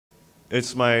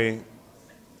It's my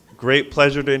great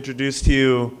pleasure to introduce to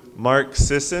you Mark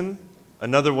Sisson,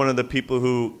 another one of the people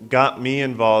who got me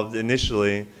involved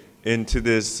initially into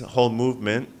this whole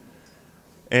movement.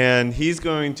 And he's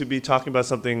going to be talking about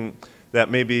something that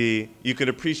maybe you could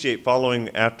appreciate following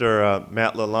after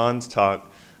Matt Lalanne's talk,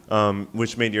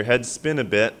 which made your head spin a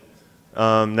bit.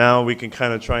 Now we can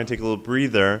kind of try and take a little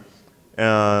breather,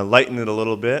 lighten it a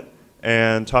little bit,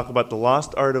 and talk about the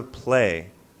lost art of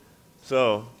play.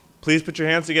 So please put your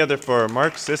hands together for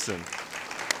Mark Sisson.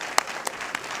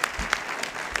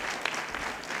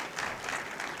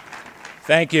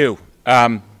 Thank you.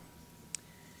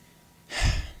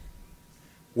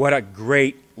 What a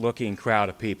great looking crowd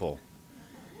of people.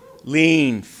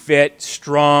 Lean, fit,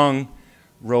 strong,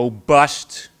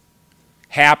 robust,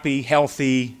 happy,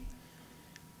 healthy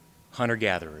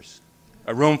hunter-gatherers.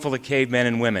 A room full of cavemen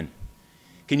and women.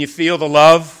 Can you feel the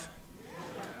love?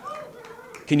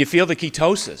 Can you feel the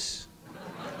ketosis?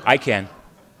 I can.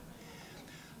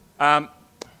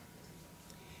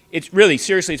 It's really,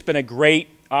 seriously, it's been a great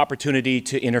opportunity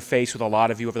to interface with a lot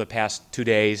of you over the past 2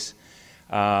 days.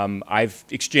 I've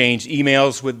exchanged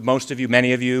emails with most of you,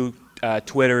 many of you,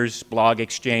 Twitters, blog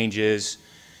exchanges,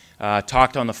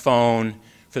 talked on the phone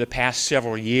for the past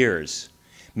several years.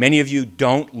 Many of you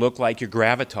don't look like your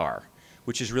gravatar,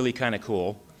 which is really kind of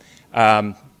cool,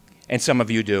 and some of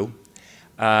you do.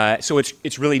 So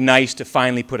it's really nice to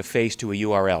finally put a face to a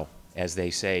URL, as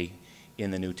they say in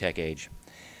the new tech age.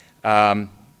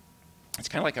 It's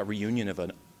kind of like a reunion of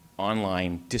an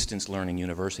online distance learning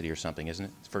university or something, isn't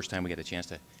it? It's the first time we get a chance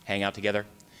to hang out together.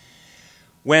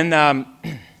 When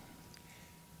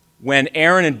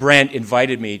Aaron and Brent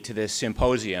invited me to this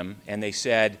symposium and they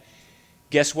said,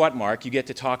 guess what, Mark, you get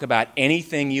to talk about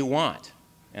anything you want.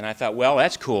 And I thought, well,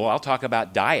 that's cool. I'll talk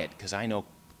about diet, because I know a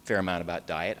fair amount about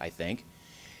diet, I think.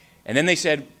 And then they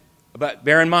said, but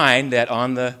bear in mind that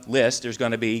on the list there's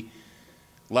going to be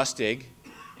Lustig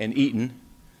and Eaton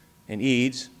and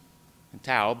Eads and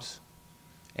Taubes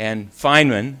and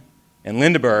Feynman and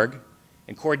Lindeberg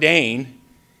and Cordain.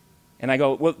 And I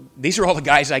go, well, these are all the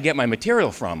guys I get my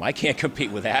material from. I can't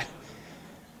compete with that.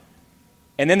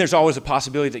 And then there's always a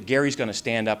possibility that Gary's going to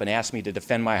stand up and ask me to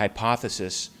defend my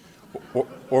hypothesis,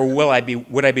 or would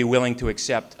I be willing to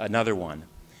accept another one?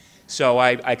 So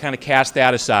I kind of cast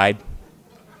that aside.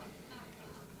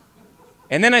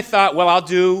 And then I thought, well, I'll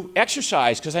do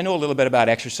exercise, because I know a little bit about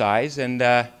exercise. And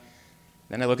then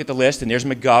I look at the list, and there's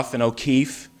McGuff and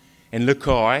O'Keefe and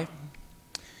LeCoy.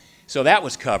 So that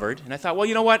was covered. And I thought, well,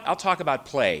 you know what? I'll talk about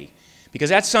play, because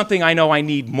that's something I know I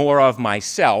need more of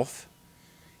myself,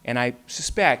 and I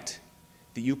suspect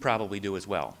that you probably do as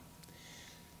well.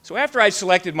 So after I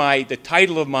selected the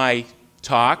title of my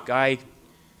talk, I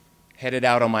headed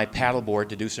out on my paddleboard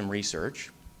to do some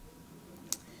research.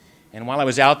 And while I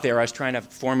was out there, I was trying to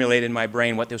formulate in my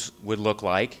brain what this would look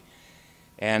like.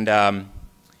 And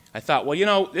I thought, well, you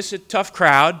know, this is a tough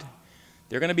crowd.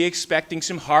 They're going to be expecting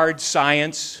some hard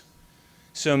science,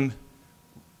 some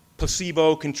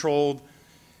placebo-controlled,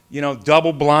 you know,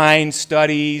 double-blind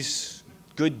studies,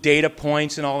 good data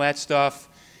points and all that stuff.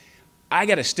 I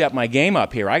got to step my game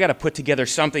up here. I got to put together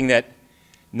something that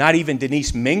not even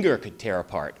Denise Minger could tear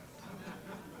apart.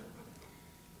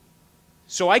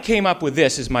 So I came up with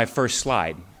this as my first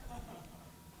slide.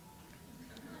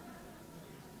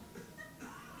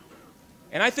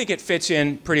 And I think it fits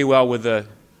in pretty well with the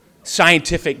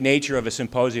scientific nature of a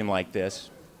symposium like this.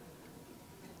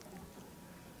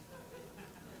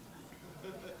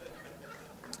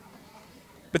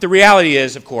 But the reality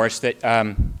is, of course,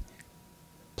 that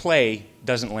play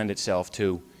doesn't lend itself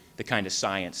to the kind of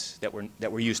science that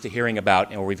we're used to hearing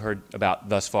about and we've heard about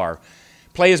thus far.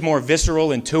 Play is more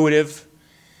visceral, intuitive.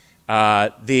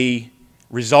 The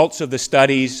results of the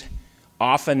studies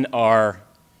often are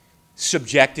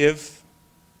subjective.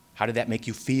 How did that make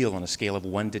you feel on a scale of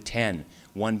 1 to 10?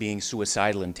 1 being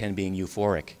suicidal and 10 being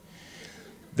euphoric.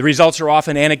 The results are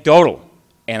often anecdotal,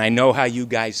 and I know how you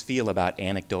guys feel about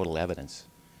anecdotal evidence.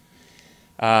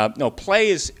 No, play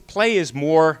is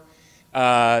more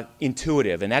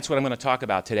intuitive, and that's what I'm going to talk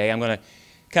about today. I'm going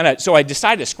to so I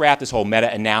decided to scrap this whole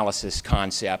meta-analysis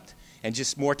concept and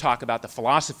just more talk about the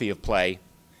philosophy of play.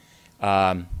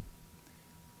 But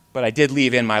I did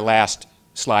leave in my last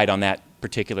slide on that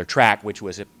particular track, which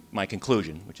was my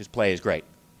conclusion, which is play is great.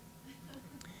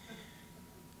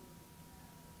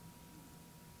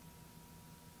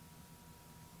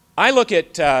 I look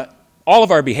at all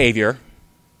of our behavior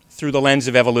through the lens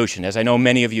of evolution, as I know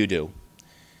many of you do.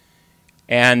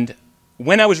 And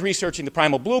when I was researching the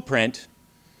primal blueprint,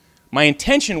 my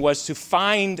intention was to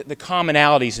find the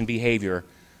commonalities in behavior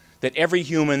that every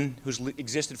human who's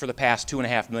existed for the past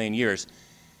 2.5 million years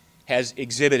has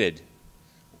exhibited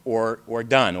or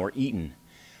done or eaten.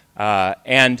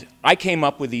 And I came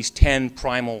up with these 10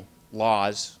 primal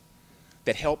laws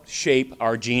that helped shape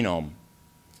our genome.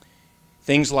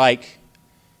 Things like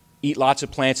eat lots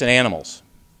of plants and animals,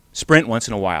 sprint once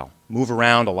in a while, move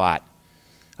around a lot,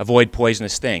 avoid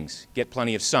poisonous things, get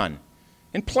plenty of sun.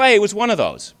 And play was one of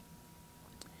those.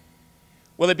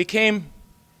 Well, it became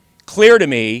clear to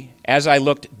me as I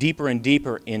looked deeper and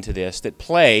deeper into this that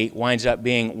play winds up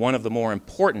being one of the more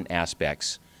important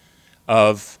aspects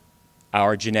of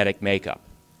our genetic makeup.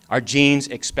 Our genes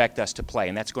expect us to play,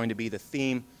 and that's going to be the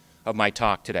theme of my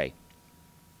talk today.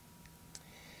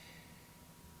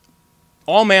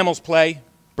 All mammals play,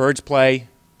 birds play,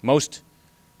 most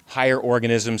higher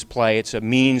organisms play. It's a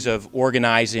means of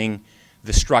organizing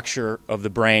the structure of the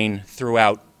brain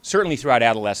throughout, certainly throughout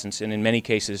adolescence, and in many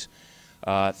cases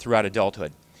throughout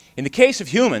adulthood. In the case of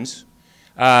humans,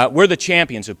 we're the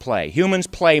champions of play. Humans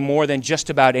play more than just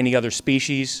about any other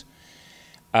species.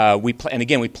 And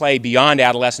again, we play beyond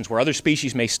adolescence, where other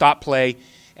species may stop play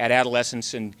at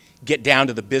adolescence and get down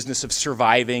to the business of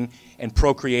surviving and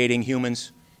procreating.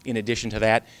 Humans, in addition to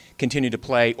that, continue to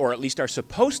play, or at least are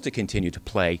supposed to continue to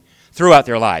play, throughout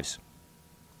their lives.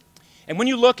 And when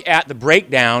you look at the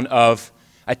breakdown of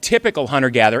a typical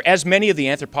hunter-gatherer, as many of the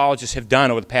anthropologists have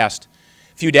done over the past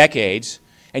few decades,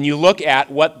 and you look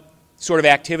at what sort of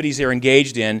activities they're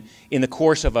engaged in the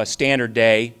course of a standard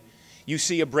day, you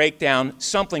see a breakdown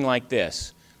something like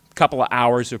this. A couple of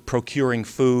hours of procuring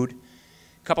food,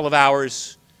 a couple of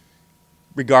hours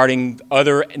regarding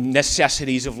other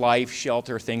necessities of life,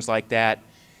 shelter, things like that,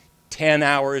 10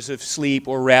 hours of sleep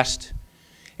or rest,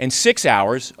 and 6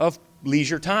 hours of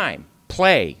leisure time,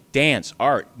 play, dance,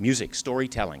 art, music,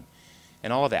 storytelling,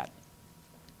 and all of that.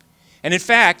 And in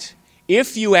fact,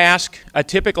 if you ask a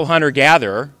typical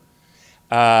hunter-gatherer,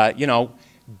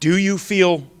 do you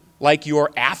feel like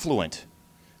you're affluent?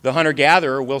 The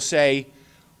hunter-gatherer will say,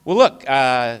 well, look,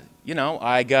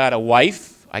 I got a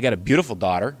wife, I got a beautiful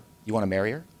daughter. You want to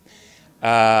marry her?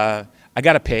 I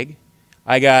got a pig.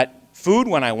 I got food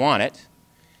when I want it,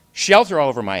 shelter all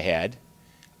over my head,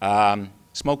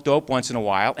 smoke dope once in a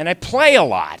while, and I play a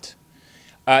lot.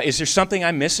 Is there something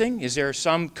I'm missing? Is there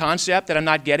some concept that I'm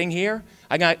not getting here?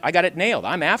 I got it nailed.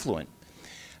 I'm affluent.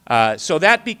 So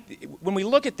when we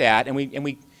look at that and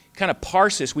we kind of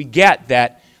parse this, we get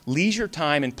that leisure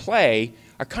time and play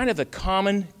are kind of the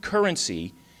common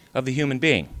currency of the human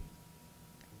being.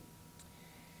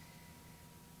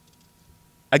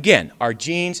 Again, our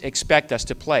genes expect us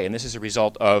to play, and this is a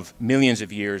result of millions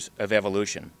of years of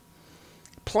evolution.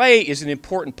 Play is an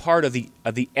important part of the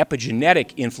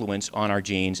epigenetic influence on our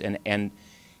genes and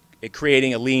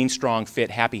creating a lean, strong,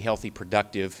 fit, happy, healthy,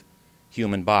 productive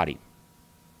human body.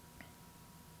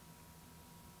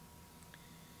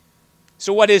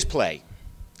 So what is play?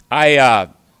 I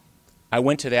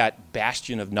went to that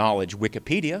bastion of knowledge,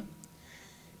 Wikipedia,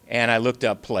 and I looked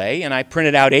up play, and I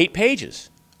printed out 8 pages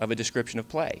of a description of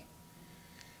play.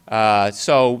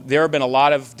 So there have been a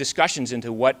lot of discussions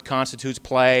into what constitutes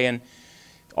play and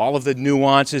all of the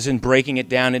nuances and breaking it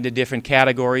down into different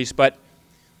categories. But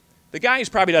the guy who's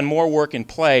probably done more work in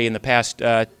play in the past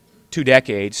 2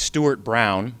 decades, Stuart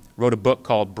Brown, wrote a book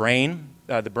called Play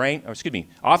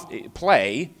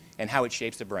and How It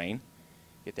Shapes the Brain.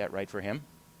 Get that right for him.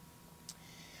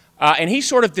 And he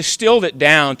sort of distilled it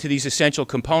down to these essential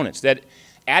components that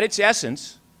at its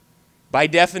essence, by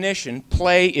definition,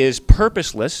 play is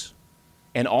purposeless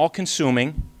and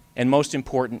all-consuming, and most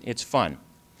important, it's fun.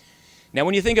 Now,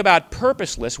 when you think about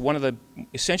purposeless, one of the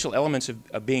essential elements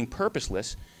of being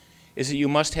purposeless is that you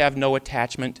must have no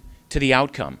attachment to the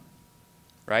outcome,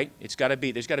 right? There's got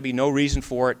to be no reason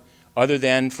for it other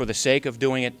than for the sake of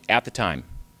doing it at the time.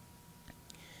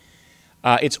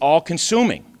 It's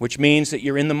all-consuming, which means that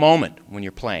you're in the moment when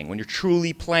you're playing, when you're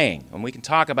truly playing. And we can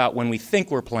talk about when we think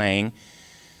we're playing,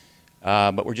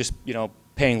 but we're just,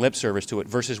 paying lip service to it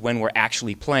versus when we're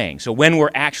actually playing. So when we're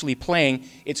actually playing,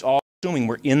 it's all-consuming.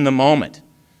 We're in the moment.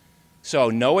 So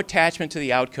no attachment to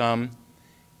the outcome,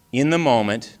 in the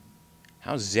moment.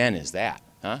 How zen is that,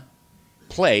 huh?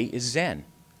 Play is zen.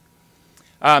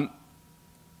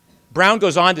 Brown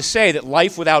goes on to say that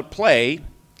life without play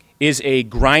is a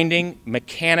grinding,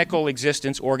 mechanical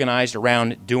existence organized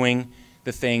around doing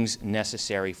the things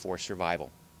necessary for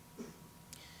survival.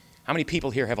 How many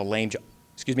people here have a lame job?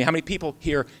 Excuse me, how many people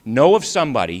here know of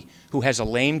somebody who has a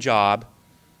lame job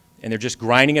and they're just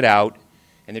grinding it out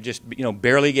and they're just,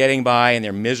 barely getting by and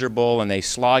they're miserable and they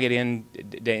slog it in,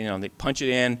 they punch it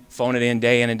in, phone it in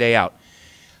and day out.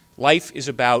 Life is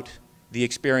about the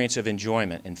experience of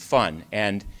enjoyment and fun,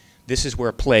 and this is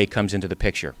where play comes into the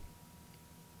picture.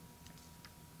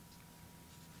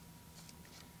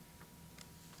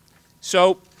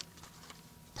 So,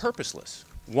 purposeless.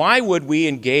 Why would we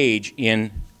engage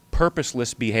in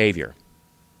purposeless behavior?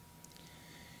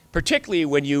 Particularly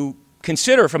when you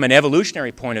consider from an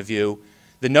evolutionary point of view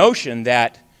the notion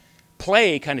that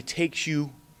play kind of takes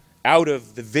you out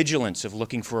of the vigilance of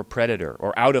looking for a predator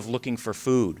or out of looking for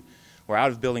food or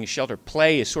out of building a shelter.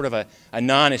 Play is sort of a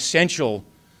non-essential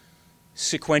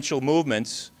sequential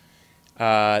movements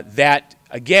that,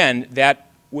 again,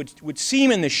 that would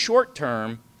seem in the short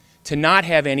term to not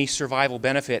have any survival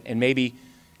benefit and maybe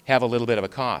have a little bit of a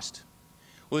cost.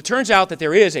 Well, it turns out that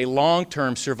there is a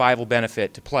long-term survival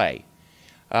benefit to play.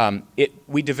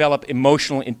 We develop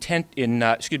emotional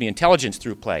intelligence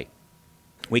through play.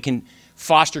 We can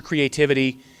foster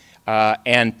creativity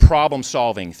and problem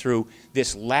solving through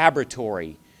this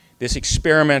laboratory, this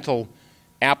experimental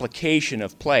application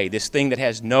of play, this thing that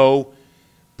has no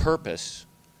purpose,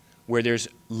 where there's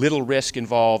little risk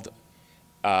involved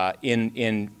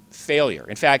in failure.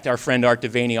 In fact, our friend Art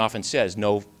Devaney often says,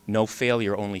 no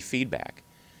failure, only feedback.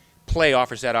 Play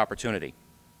offers that opportunity.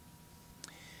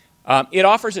 It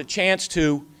offers a chance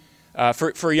to,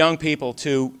 for young people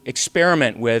to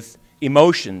experiment with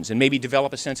emotions and maybe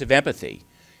develop a sense of empathy,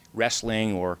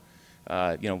 wrestling or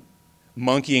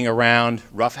monkeying around,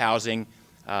 roughhousing,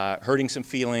 hurting some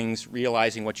feelings,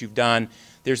 realizing what you've done.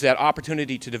 There's that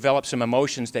opportunity to develop some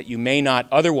emotions that you may not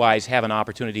otherwise have an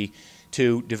opportunity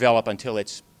to develop until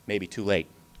it's maybe too late.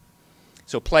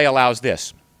 So play allows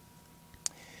this.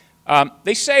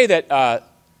 They say that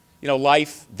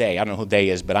life, I don't know who they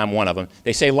is, but I'm one of them.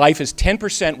 They say life is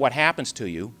 10% what happens to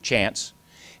you, chance,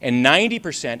 and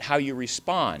 90% how you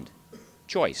respond,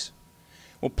 choice.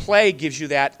 Well, play gives you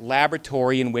that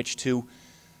laboratory in which to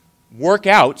work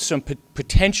out some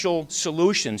potential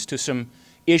solutions to some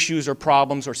issues or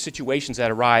problems or situations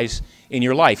that arise in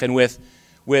your life. And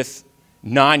with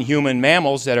non-human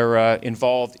mammals that are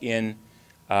involved in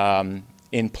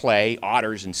play,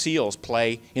 otters and seals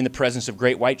play in the presence of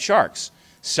great white sharks.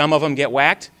 Some of them get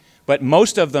whacked, but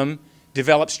most of them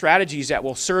develop strategies that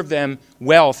will serve them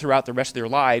well throughout the rest of their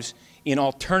lives in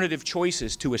alternative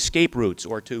choices to escape routes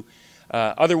or to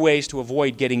other ways to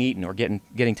avoid getting eaten or getting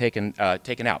taken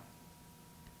out.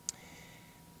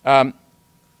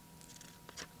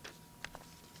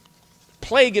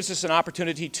 Play gives us an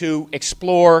opportunity to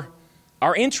explore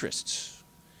our interests.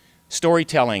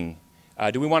 Storytelling.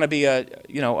 Do we want to be a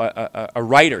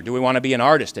writer? Do we want to be an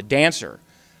artist, a dancer?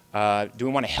 Do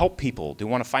we want to help people? Do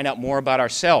we want to find out more about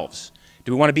ourselves?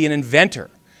 Do we want to be an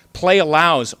inventor? Play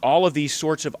allows all of these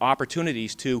sorts of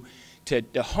opportunities to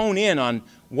hone in on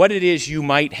what it is you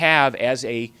might have as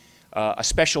a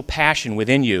special passion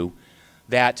within you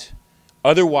that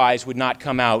otherwise would not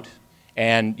come out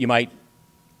and you might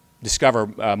discover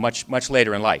much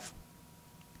later in life.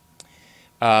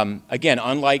 Again,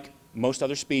 unlike most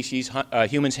other species,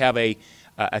 humans have a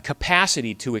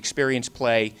capacity to experience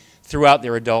play throughout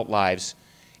their adult lives.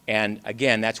 And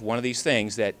again, that's one of these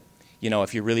things that,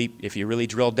 if you really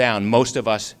drill down, most of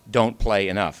us don't play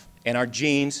enough. And our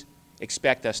genes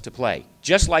expect us to play.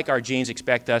 Just like our genes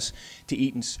expect us to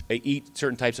eat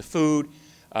certain types of food,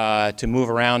 to move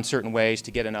around certain ways,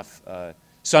 to get enough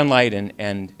sunlight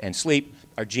and sleep,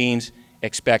 our genes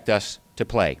expect us to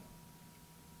play.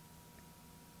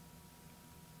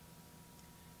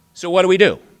 So what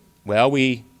do? Well,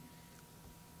 we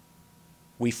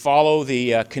follow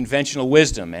the conventional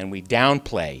wisdom and we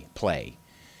downplay play.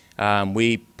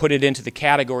 We put it into the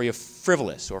category of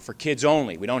frivolous or for kids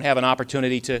only. We don't have an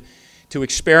opportunity to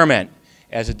experiment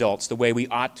as adults the way we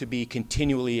ought to be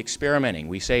continually experimenting.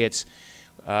 We say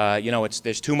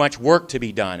there's too much work to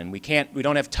be done and we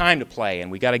don't have time to play and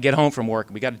we got to get home from work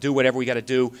and we got to do whatever we got to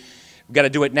do. We've got to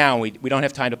do it now, and we don't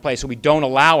have time to play, so we don't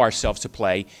allow ourselves to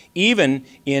play, even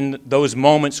in those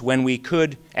moments when we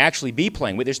could actually be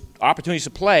playing. There's opportunities to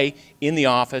play in the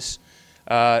office,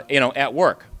 at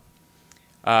work.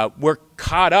 We're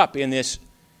caught up in this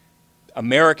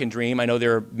American dream. I know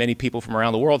there are many people from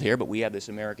around the world here, but we have this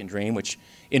American dream, which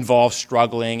involves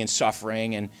struggling and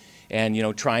suffering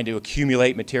and trying to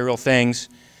accumulate material things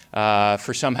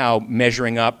for somehow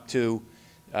measuring up to,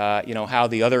 how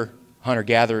the other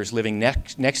hunter-gatherers living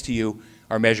next to you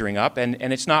are measuring up, and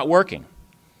it's not working.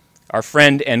 Our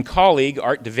friend and colleague,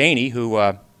 Art Devaney, who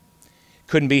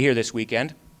couldn't be here this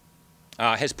weekend,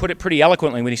 has put it pretty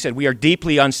eloquently when he said, "We are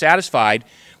deeply unsatisfied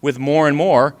with more and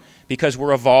more because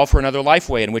we're evolved for another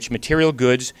lifeway in which material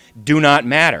goods do not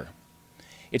matter.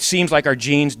 It seems like our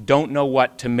genes don't know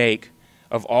what to make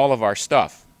of all of our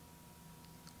stuff."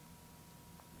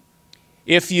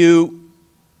 If you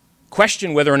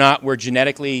question whether or not we're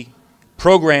genetically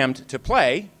programmed to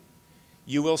play,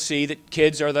 you will see that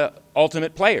kids are the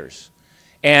ultimate players.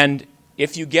 And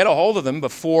if you get a hold of them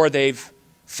before they've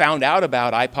found out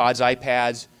about iPods,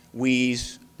 iPads,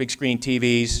 Wiis, big screen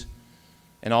TVs,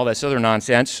 and all this other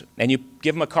nonsense, and you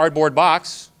give them a cardboard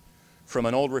box from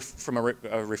an old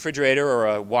a refrigerator or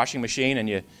a washing machine, and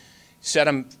you set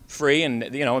them free, and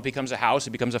it becomes a house,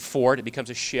 it becomes a fort, it becomes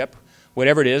a ship,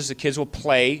 whatever it is, the kids will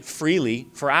play freely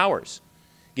for hours.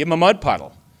 Give them a mud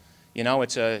puddle.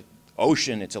 It's an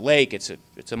ocean, it's a lake, it's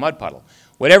a mud puddle.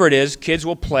 Whatever it is, kids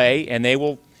will play, and they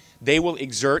will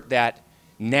exert that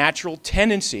natural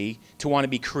tendency to want to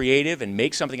be creative and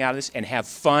make something out of this and have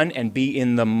fun and be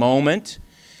in the moment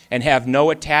and have no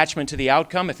attachment to the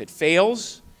outcome. If it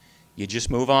fails, you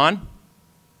just move on.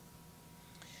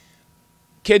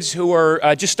 Kids who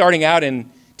are just starting out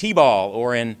in T-ball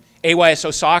or in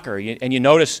AHS11 soccer, and you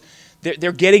notice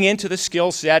they're getting into the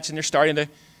skill sets and they're starting to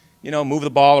move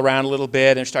the ball around a little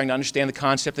bit, and they're starting to understand the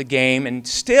concept of the game, and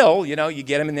still, you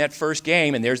get them in that first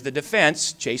game, and there's the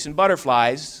defense chasing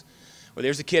butterflies, or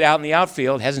there's the kid out in the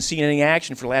outfield, hasn't seen any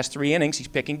action for the last 3 innings, he's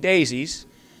picking daisies.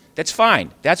 That's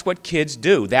fine. That's what kids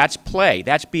do. That's play.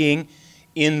 That's being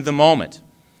in the moment.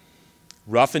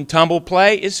 Rough and tumble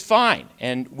play is fine,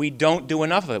 and we don't do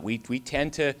enough of it. We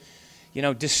tend to,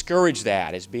 discourage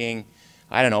that as being,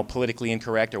 I don't know, politically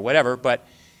incorrect or whatever, but,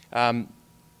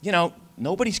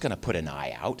 nobody's going to put an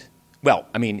eye out. Well,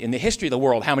 I mean, in the history of the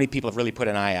world, how many people have really put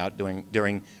an eye out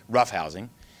during roughhousing?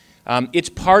 It's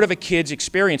part of a kid's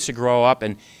experience to grow up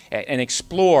and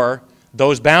explore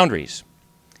those boundaries.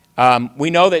 We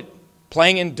know that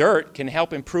playing in dirt can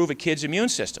help improve a kid's immune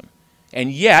system.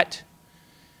 And yet,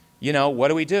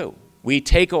 what do? We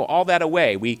take all that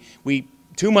away. We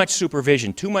too much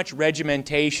supervision, too much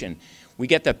regimentation. We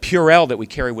get the Purell that we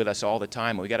carry with us all the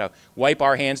time. We got to wipe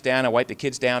our hands down and wipe the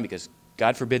kids down because,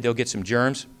 God forbid, they'll get some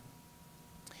germs.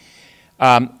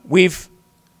 We've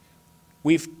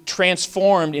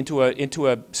transformed into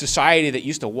a society that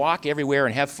used to walk everywhere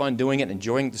and have fun doing it and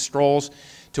enjoying the strolls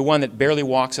to one that barely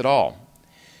walks at all.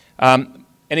 An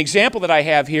example that I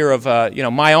have here of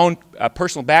my own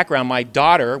personal background, my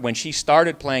daughter, when she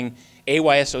started playing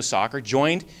AHS11 soccer,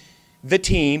 joined the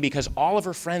team because all of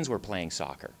her friends were playing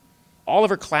soccer. All of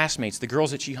her classmates, the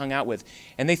girls that she hung out with,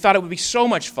 and they thought it would be so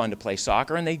much fun to play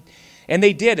soccer, and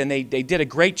they did, and they did a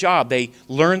great job. They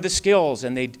learned the skills,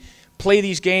 and they'd play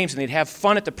these games, and they'd have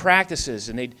fun at the practices,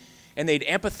 and they'd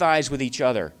empathize with each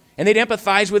other, and they'd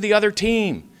empathize with the other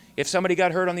team if somebody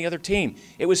got hurt on the other team.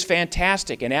 It was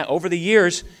fantastic, and over the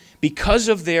years, because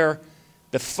of the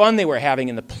fun they were having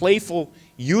and the playful,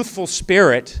 youthful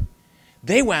spirit,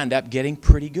 they wound up getting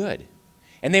pretty good,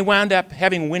 and they wound up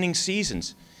having winning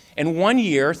seasons. And one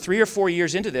year, 3 or 4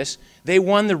 years into this, they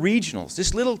won the regionals.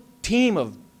 This little team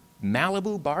of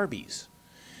Malibu Barbies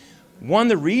won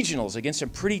the regionals against some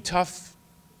pretty tough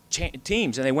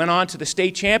teams, and they went on to the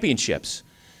state championships.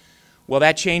 Well,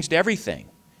 that changed everything.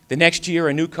 The next year,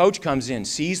 a new coach comes in,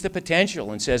 sees the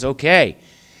potential, and says, okay,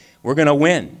 we're going to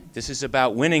win. This is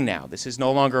about winning now. This is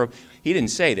no longer, he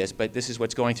didn't say this, but this is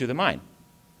what's going through the mind.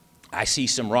 I see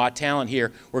some raw talent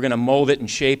here. We're going to mold it and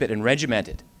shape it and regiment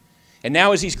it. And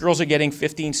now as these girls are getting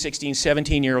 15, 16,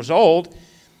 17 years old,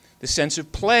 the sense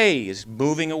of play is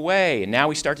moving away. And now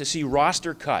we start to see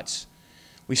roster cuts.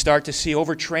 We start to see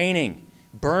overtraining,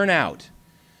 burnout,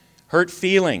 hurt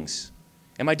feelings.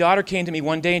 And my daughter came to me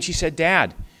one day and she said,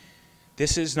 Dad,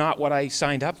 this is not what I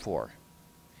signed up for.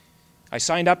 I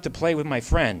signed up to play with my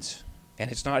friends, and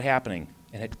it's not happening.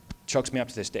 And it chokes me up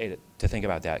to this day to think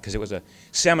about that, because it was a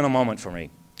seminal moment for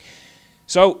me.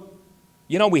 So,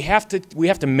 we have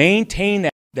to maintain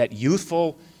that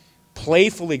youthful,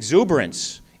 playful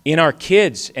exuberance in our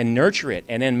kids and nurture it,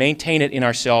 and then maintain it in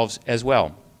ourselves as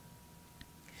well.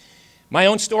 My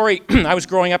own story, I was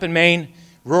growing up in Maine,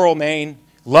 rural Maine,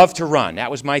 loved to run. That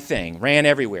was my thing. Ran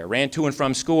everywhere. Ran to and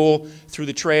from school, through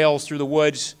the trails, through the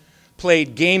woods.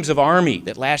 Played games of army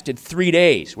that lasted 3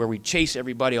 days, where we'd chase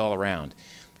everybody all around.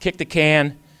 Kick the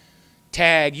can,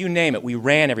 tag, you name it. We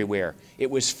ran everywhere.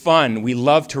 It was fun. We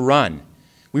loved to run.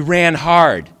 We ran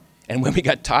hard, and when we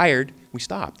got tired, we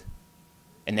stopped.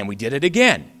 And then we did it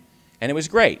again, and it was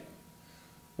great.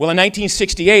 Well, in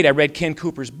 1968, I read Ken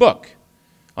Cooper's book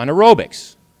on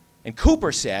aerobics, and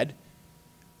Cooper said,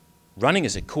 running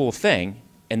is a cool thing,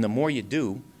 and the more you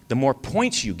do, the more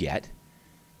points you get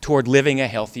toward living a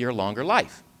healthier, longer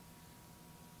life.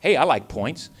 Hey, I like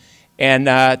points. And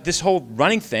this whole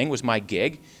running thing was my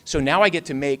gig, so now I get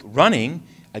to make running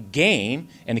a game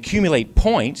and accumulate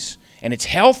points, and it's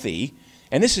healthy,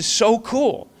 and this is so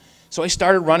cool. So I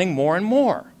started running more and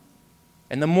more.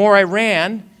 And the more I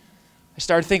ran, I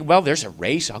started thinking, well, there's a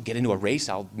race. I'll get into a race.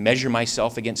 I'll measure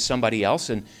myself against somebody else.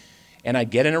 And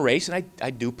I'd get in a race, and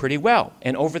I'd do pretty well.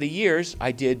 And over the years,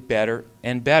 I did better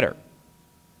and better.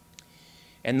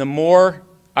 And the more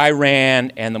I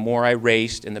ran and the more I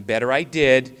raced and the better I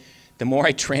did, the more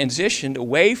I transitioned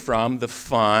away from the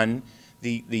fun,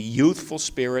 the youthful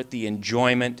spirit, the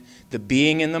enjoyment, the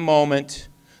being in the moment,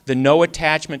 the no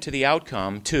attachment to the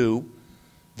outcome, to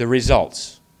the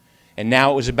results. And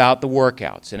now it was about the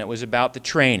workouts, and it was about the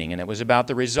training, and it was about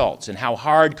the results, and how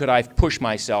hard could I push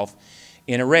myself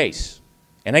in a race.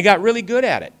 And I got really good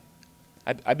at it.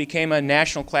 I became a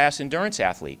national class endurance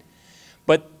athlete.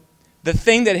 But the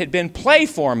thing that had been play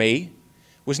for me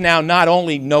was now not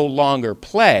only no longer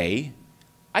play,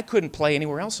 I couldn't play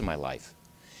anywhere else in my life.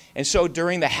 And so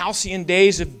during the halcyon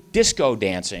days of disco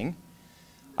dancing,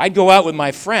 I'd go out with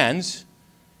my friends,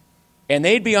 and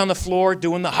they'd be on the floor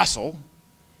doing the hustle,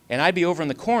 and I'd be over in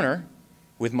the corner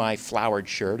with my flowered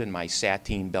shirt and my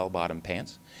sateen bell-bottom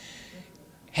pants,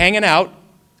 hanging out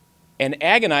and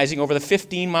agonizing over the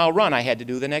 15-mile run I had to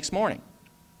do the next morning.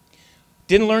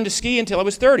 Didn't learn to ski until I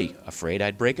was 30, afraid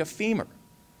I'd break a femur.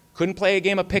 Couldn't play a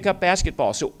game of pickup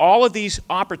basketball. So all of these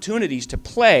opportunities to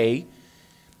play,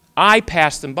 I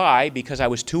passed them by because I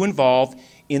was too involved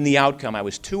in the outcome. I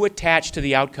was too attached to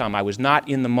the outcome. I was not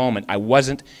in the moment. I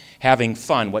wasn't having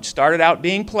fun. What started out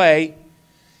being play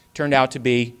turned out to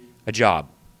be a job.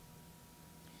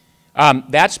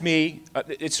 That's me.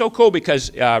 It's so cool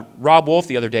because Rob Wolf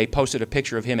the other day posted a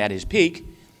picture of him at his peak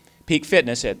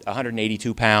fitness at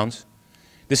 182 pounds.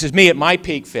 This is me at my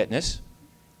peak fitness,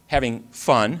 having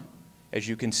fun, as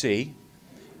you can see.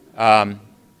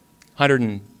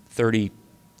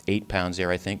 138 pounds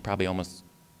there, I think, probably almost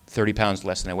 30 pounds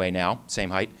less than I weigh now, same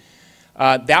height.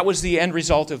 That was the end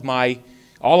result of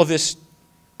all of this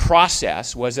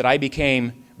process, was that I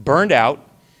became burned out,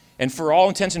 and for all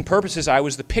intents and purposes, I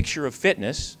was the picture of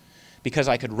fitness because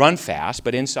I could run fast,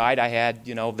 but inside I had,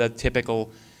 the typical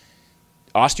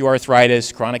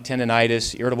osteoarthritis, chronic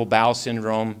tendonitis, irritable bowel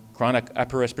syndrome, chronic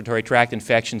upper respiratory tract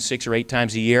infection 6 or 8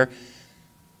 times a year.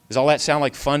 Does all that sound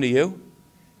like fun to you?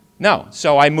 No.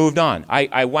 So I moved on.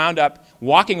 I wound up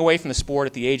walking away from the sport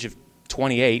at the age of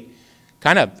 28,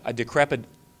 kind of a decrepit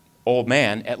old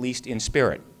man, at least in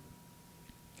spirit.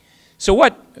 So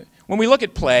when we look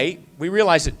at play, we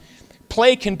realize that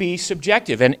play can be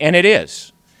subjective, and it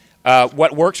is.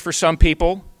 What works for some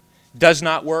people does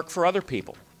not work for other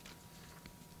people.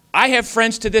 I have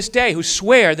friends to this day who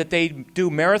swear that they do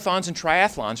marathons and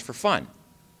triathlons for fun.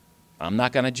 I'm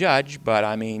not going to judge, but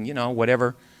I mean,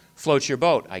 whatever floats your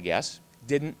boat, I guess.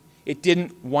 It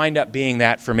didn't wind up being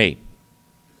that for me.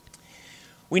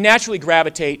 We naturally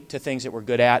gravitate to things that we're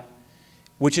good at,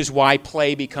 which is why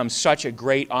play becomes such a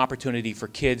great opportunity for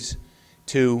kids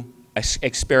to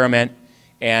experiment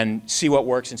and see what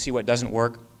works and see what doesn't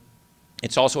work.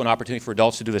 It's also an opportunity for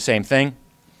adults to do the same thing.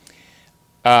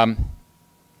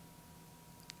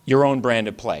 Your own brand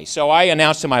of play. So I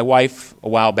announced to my wife a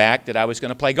while back that I was going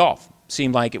to play golf.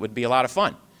 Seemed like it would be a lot of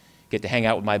fun. Get to hang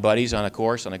out with my buddies on a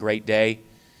course on a great day,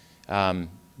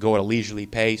 go at a leisurely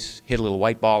pace, hit a little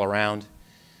white ball around.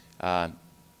 A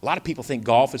lot of people think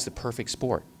golf is the perfect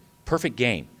sport, perfect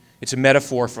game. It's a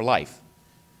metaphor for life.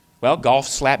 Well, golf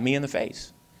slapped me in the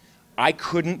face. I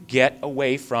couldn't get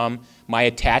away from my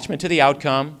attachment to the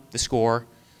outcome, the score,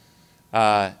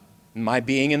 my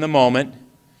being in the moment.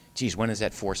 Geez, when is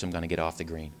that foursome going to get off the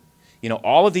green?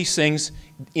 All of these things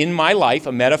in my life,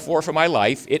 a metaphor for my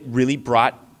life, it really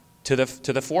brought to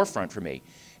the forefront for me.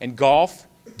 And golf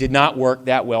did not work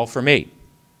that well for me.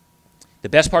 The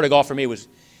best part of golf for me was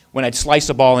when I'd slice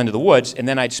the ball into the woods, and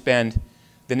then I'd spend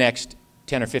the next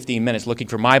 10 or 15 minutes looking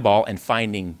for my ball and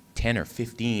finding 10 or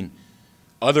 15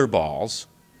 other balls.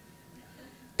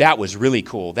 That was really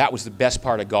cool. That was the best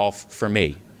part of golf for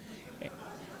me.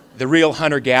 The real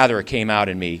hunter-gatherer came out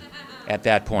in me at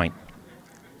that point.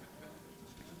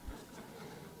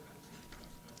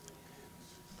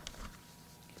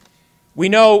 We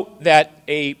know that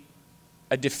a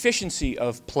deficiency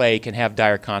of play can have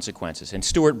dire consequences. And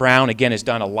Stuart Brown, again, has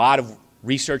done a lot of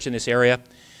research in this area.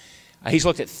 He's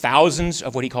looked at thousands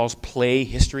of what he calls play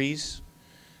histories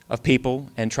of people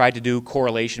and tried to do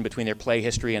correlation between their play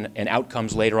history and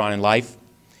outcomes later on in life.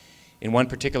 In one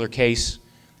particular case,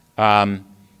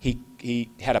 he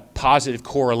had a positive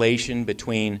correlation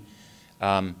between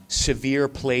severe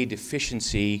play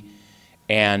deficiency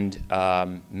and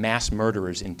mass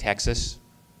murderers in Texas.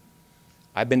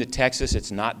 I've been to Texas.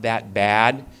 It's not that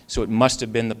bad, so it must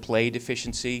have been the play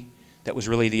deficiency that was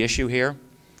really the issue here.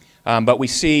 But we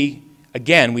see,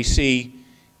 again,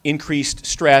 increased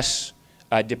stress,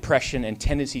 depression and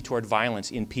tendency toward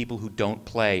violence in people who don't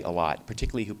play a lot,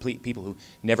 particularly people who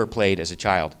never played as a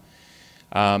child.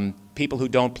 People who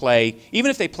don't play, even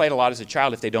if they played a lot as a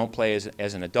child, if they don't play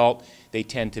as an adult, they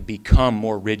tend to become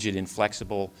more rigid,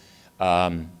 inflexible,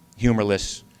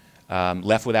 humorless,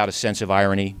 left without a sense of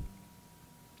irony.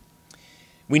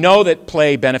 We know that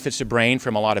play benefits the brain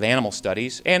from a lot of animal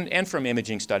studies and from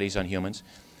imaging studies on humans.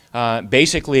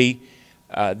 Basically,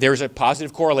 there's a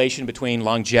positive correlation between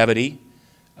longevity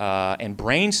and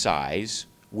brain size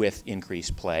with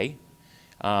increased play.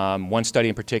 One study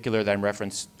in particular that I'm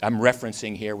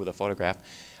referencing here with a photograph,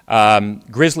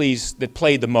 grizzlies that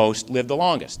played the most lived the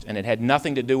longest, and it had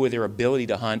nothing to do with their ability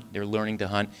to hunt, their learning to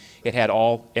hunt. It had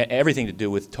everything to do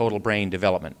with total brain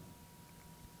development.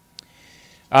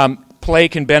 Play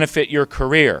can benefit your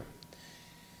career.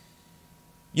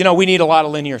 You know, we need a lot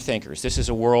of linear thinkers. This is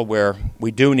a world where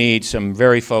we do need some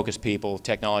very focused people.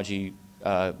 Technology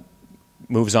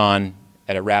moves on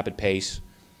at a rapid pace.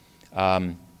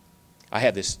 I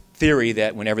have this theory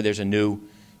that whenever there's a new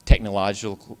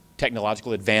technological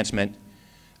advancement,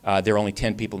 there are only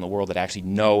 10 people in the world that actually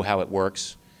know how it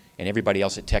works, and everybody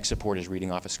else at tech support is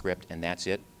reading off a script, and that's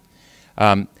it.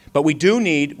 But we do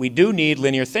need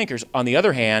linear thinkers. On the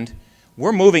other hand,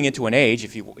 we're moving into an age,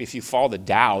 if you follow the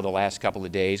Dow the last couple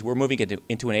of days, we're moving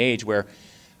into an age where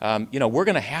you know, we're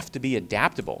going to have to be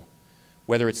adaptable.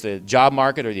 Whether it's the job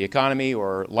market or the economy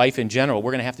or life in general,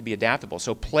 we're going to have to be adaptable.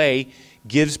 So play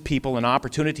gives people an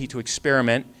opportunity to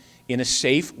experiment in a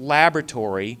safe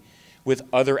laboratory with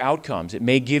other outcomes. It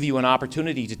may give you an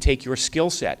opportunity to take your skill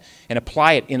set and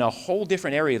apply it in a whole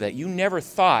different area that you never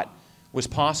thought was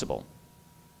possible.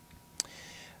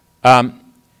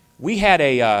 We had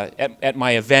at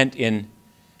my event in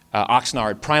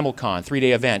Oxnard, PrimalCon,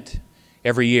 3-day event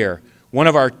every year, one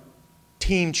of our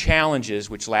team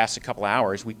challenges, which lasts a couple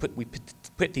hours, we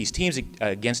put these teams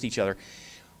against each other.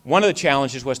 One of the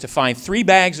challenges was to find 3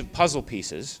 bags of puzzle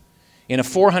pieces in a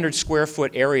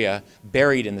 400-square-foot area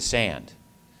buried in the sand.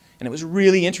 And it was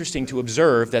really interesting to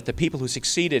observe that the people who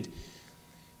succeeded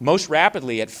most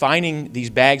rapidly at finding these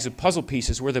bags of puzzle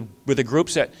pieces were the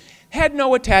groups that had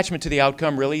no attachment to the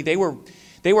outcome, really. They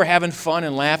were having fun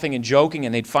and laughing and joking,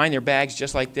 and they'd find their bags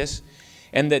just like this.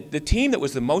 And the team that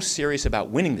was the most serious about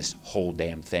winning this whole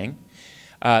damn thing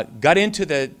got into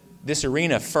this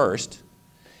arena first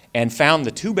and found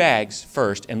the 2 bags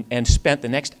first and spent the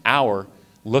next hour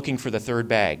looking for the 3rd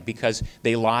bag because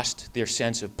they lost their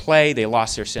sense of play, they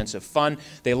lost their sense of fun,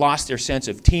 they lost their sense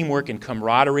of teamwork and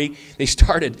camaraderie. They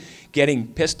started getting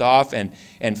pissed off and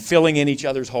filling in each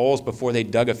other's holes before they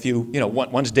dug a few, you know,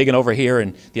 one's digging over here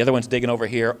and the other one's digging over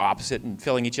here opposite and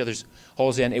filling each other's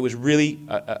holes in. It was really,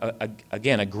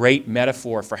 again, a great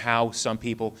metaphor for how some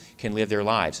people can live their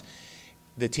lives.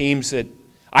 The teams that,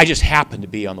 I just happened to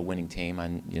be on the winning team,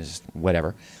 and just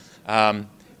whatever.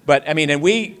 But, I mean, and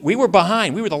we were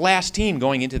behind. We were the last team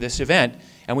going into this event,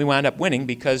 and we wound up winning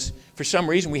because, for some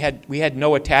reason, we had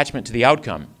no attachment to the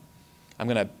outcome. I'm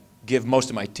going to give most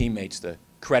of my teammates the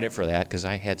credit for that because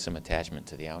I had some attachment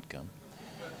to the outcome.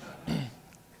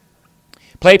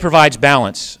 Play provides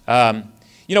balance.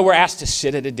 You know, we're asked to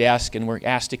sit at a desk, and we're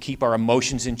asked to keep our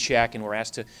emotions in check, and we're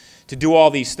asked to do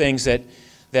all these things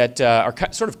that are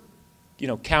sort of, you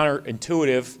know,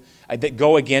 counterintuitive, that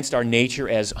go against our nature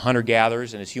as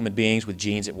hunter-gatherers and as human beings with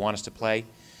genes that want us to play.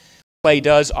 Play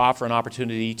does offer an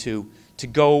opportunity to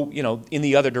go, you know, in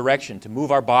the other direction, to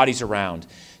move our bodies around,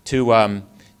 to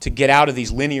get out of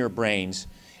these linear brains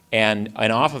and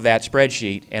off of that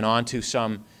spreadsheet and onto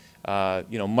some,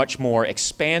 you know, much more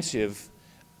expansive,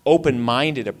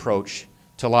 open-minded approach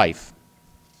to life.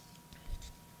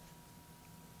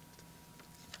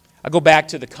 I'll go back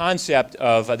to the concept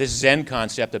of this Zen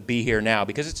concept of be here now,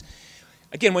 because it's,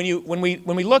 again, when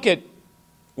we look at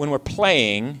when we're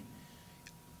playing,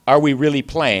 are we really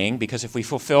playing? Because if we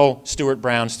fulfill Stuart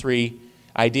Brown's 3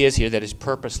 ideas here, that is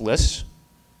purposeless.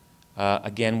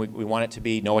 Again, we want it to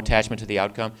be no attachment to the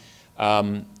outcome.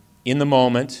 In the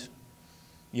moment,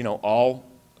 you know, all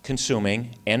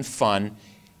consuming and fun.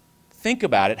 Think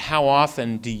about it. How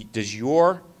often does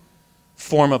your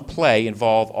form of play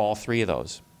involve all 3 of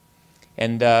those?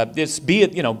 And this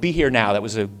be here now. That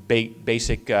was a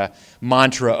basic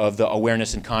mantra of the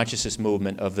awareness and consciousness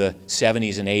movement of the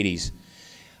 70s and 80s.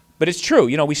 But it's true.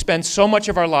 You know, we spend so much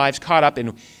of our lives caught up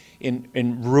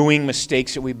in ruining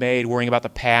mistakes that we've made, worrying about the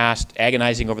past,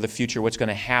 agonizing over the future, what's going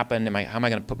to happen, how am I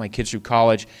going to put my kids through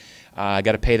college, I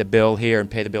got to pay the bill here and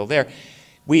pay the bill there,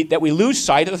 that we lose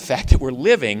sight of the fact that we're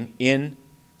living in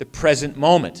the present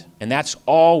moment, and that's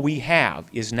all we have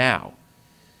is now.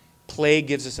 Play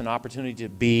gives us an opportunity to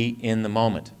be in the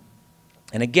moment.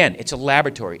 And again, it's a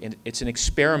laboratory, and it's an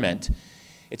experiment.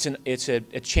 It's a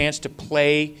chance to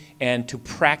play and to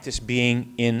practice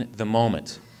being in the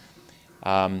moment.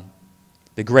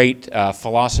 The great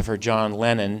philosopher John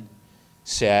Lennon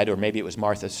said, or maybe it was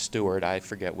Martha Stewart, I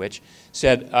forget which,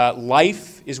 said,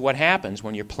 life is what happens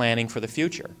when you're planning for the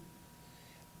future.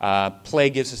 Play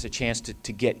gives us a chance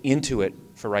to get into it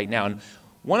for right now. And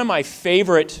one of my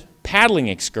favorite paddling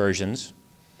excursions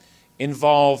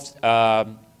involved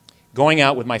going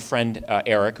out with my friend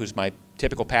Eric, who's my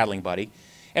typical paddling buddy.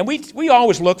 And we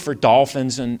always look for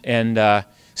dolphins and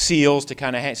seals to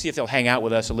kind of see if they'll hang out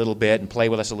with us a little bit and play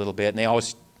with us a little bit. And they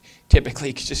always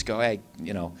typically just go, hey,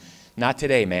 you know, not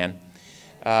today, man.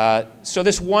 So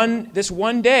this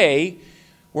one day,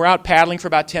 we're out paddling for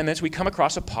about 10 minutes. We come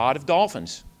across a pod of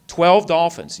dolphins, 12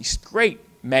 dolphins. These great,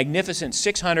 magnificent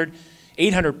 600,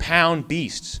 800-pound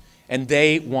beasts. And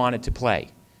they wanted to play.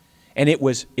 And it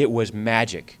was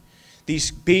magic.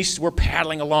 These beasts were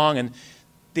paddling along, and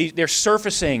they're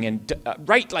surfacing and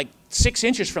right like 6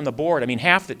 inches from the board. I mean,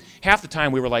 half the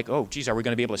time we were like, oh, geez, are we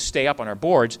going to be able to stay up on our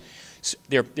boards?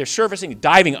 They're surfacing,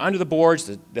 diving under the boards.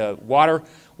 The water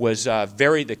was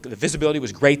the visibility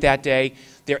was great that day.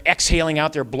 They're exhaling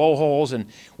out their blowholes, and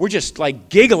we're just like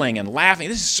giggling and laughing.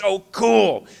 This is so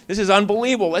cool. This is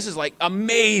unbelievable. This is like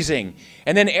amazing.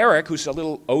 And then Eric, who's a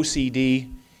little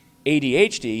OCD,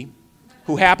 ADHD,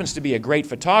 who happens to be a great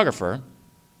photographer,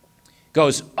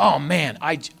 goes, oh man,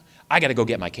 I got to go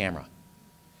get my camera.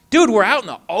 Dude, we're out in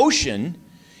the ocean.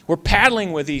 We're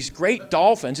paddling with these great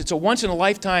dolphins. It's a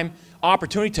once-in-a-lifetime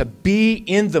opportunity to be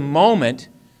in the moment.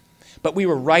 But we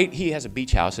were right, he has a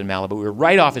beach house in Malibu. We were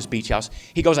right off his beach house.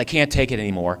 He goes, I can't take it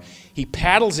anymore. He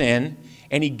paddles in,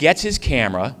 and he gets his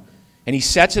camera, and he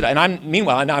sets it, and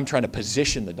meanwhile, I'm trying to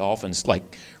position the dolphins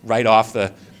like right off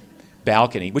the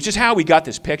balcony, which is how we got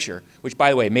this picture, which, by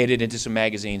the way, made it into some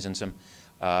magazines and some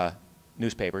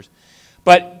newspapers.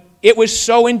 But it was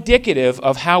so indicative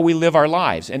of how we live our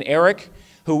lives. And Eric,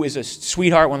 who is a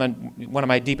sweetheart, one of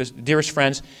my dearest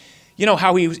friends, you know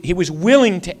how he was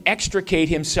willing to extricate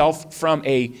himself from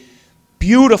a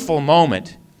beautiful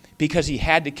moment because he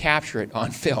had to capture it on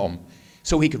film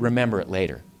so he could remember it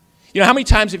later. You know, how many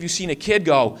times have you seen a kid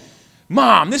go,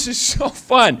 Mom, this is so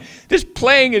fun. This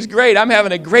playing is great. I'm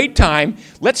having a great time.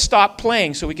 Let's stop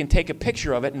playing so we can take a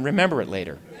picture of it and remember it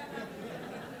later.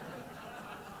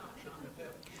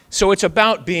 So it's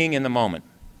about being in the moment.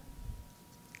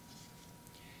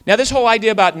 Now, this whole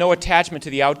idea about no attachment to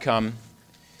the outcome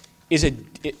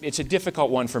it's a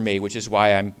difficult one for me, which is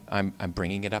why I'm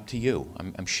bringing it up to you.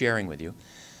 I'm sharing with you.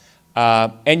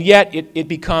 And yet, it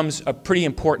becomes a pretty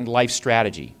important life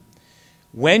strategy.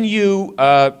 When you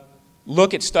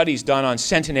look at studies done on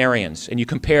centenarians and you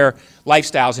compare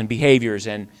lifestyles and behaviors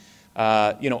and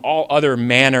all other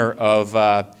manner of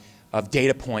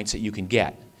data points that you can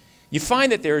get, you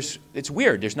find that it's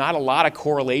weird. There's not a lot of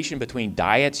correlation between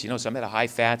diets. You know, some had a high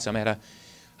fat, some had a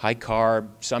high carb,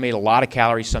 some ate a lot of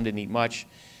calories, some didn't eat much.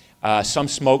 Some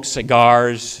smoked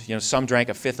cigars, some drank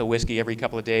a fifth of whiskey every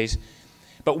couple of days.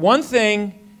 But one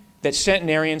thing that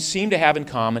centenarians seem to have in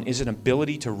common is an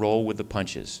ability to roll with the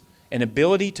punches, an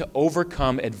ability to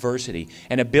overcome adversity,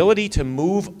 an ability to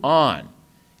move on.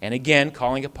 And again,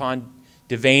 calling upon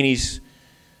Devaney's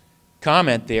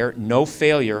comment there, no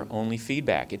failure, only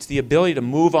feedback. It's the ability to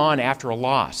move on after a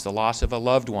loss, the loss of a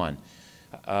loved one,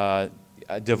 a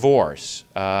divorce,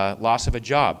 loss of a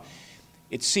job.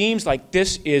 It seems like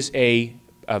this is a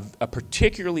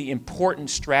particularly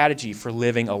important strategy for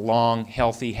living a long,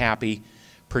 healthy, happy,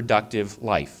 productive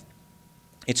life.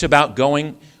 It's about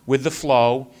going with the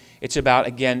flow. It's about,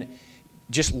 again,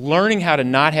 just learning how to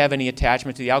not have any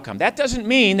attachment to the outcome. That doesn't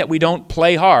mean that we don't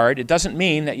play hard. It doesn't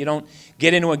mean that you don't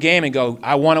get into a game and go,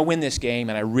 I want to win this game,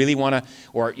 and I really want to,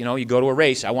 or you go to a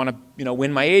race, I want to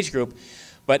win my age group.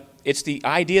 But it's the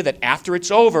idea that after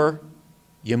it's over,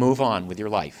 you move on with your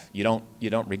life. No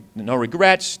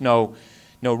regrets, no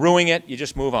ruining it. You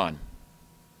just move on.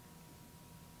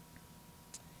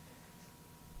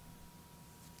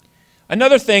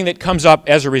 Another thing that comes up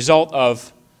as a result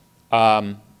of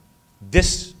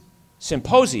this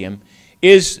symposium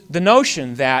is the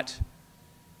notion that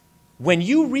when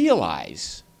you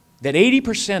realize that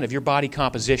 80% of your body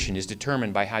composition is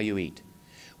determined by how you eat,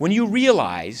 when you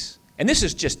realize, and this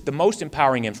is just the most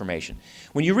empowering information,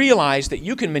 when you realize that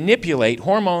you can manipulate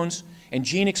hormones and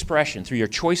gene expression through your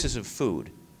choices of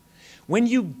food, when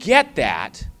you get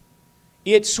that,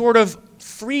 it sort of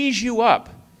frees you up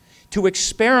to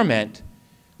experiment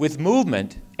with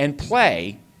movement and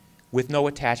play with no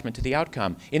attachment to the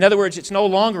outcome. In other words, it's no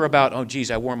longer about, oh, geez,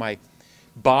 I wore my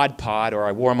bod pod or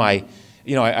I wore my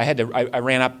you know, I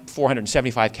ran up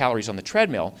 475 calories on the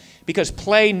treadmill, because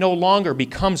play no longer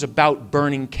becomes about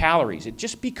burning calories. It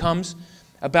just becomes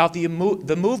about the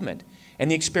movement and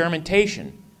the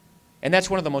experimentation. And that's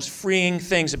one of the most freeing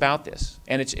things about this.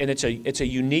 And it's a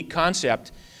unique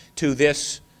concept to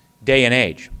this day and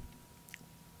age.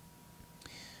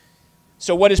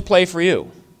 So what is play for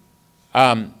you?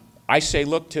 I say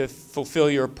look to fulfill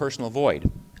your personal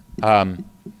void.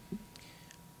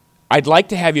 I'd like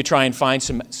to have you try and find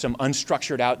some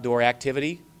unstructured outdoor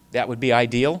activity. That would be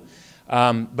ideal.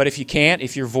 But if you can't,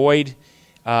 if your void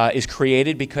is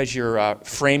created because you're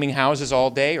framing houses all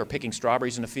day or picking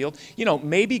strawberries in the field, you know,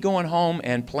 maybe going home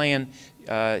and playing,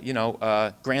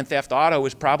 Grand Theft Auto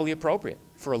is probably appropriate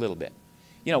for a little bit.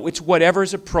 You know, it's whatever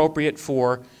is appropriate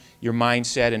for your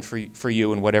mindset and for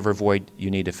you and whatever void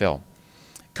you need to fill.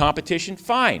 Competition,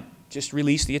 fine. Just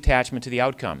release the attachment to the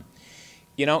outcome.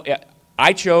 You know,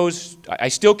 I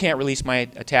still can't release my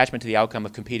attachment to the outcome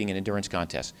of competing in endurance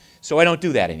contests, so I don't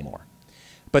do that anymore.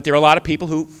 But there are a lot of people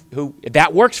who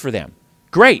that works for them.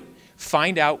 Great.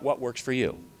 Find out what works for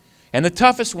you. And the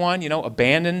toughest one, you know,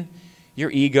 abandon your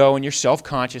ego and your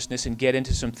self-consciousness and get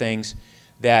into some things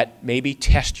that maybe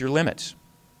test your limits.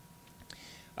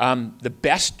 The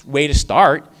best way to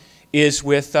start is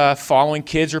with following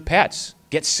kids or pets.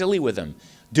 Get silly with them.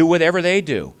 Do whatever they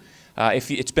do. If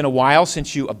it's been a while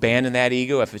since you abandoned that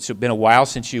ego, if it's been a while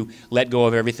since you let go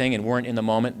of everything and weren't in the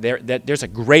moment, there's a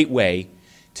great way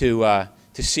to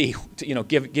see, you know,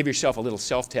 give yourself a little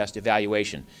self-test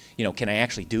evaluation. You know, can I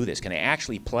actually do this? Can I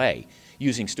actually play?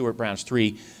 Using Stuart Brown's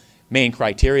 3 main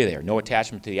criteria there. No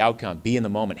attachment to the outcome. Be in the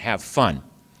moment. Have fun.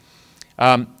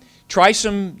 Try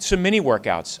some mini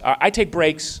workouts. I take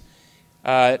breaks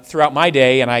throughout my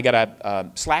day, and I got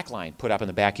a slack line put up in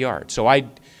the backyard. So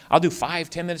I'll do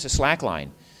 5-10 minutes of slack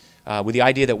line with the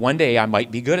idea that one day I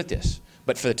might be good at this.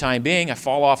 But for the time being, I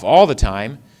fall off all the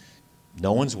time.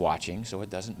 No one's watching, so it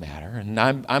doesn't matter, and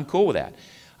I'm cool with that.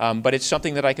 But it's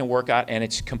something that I can work out, and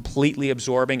it's completely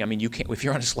absorbing. I mean, you can't, if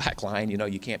you're on a slack line, you know,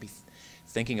 you can't be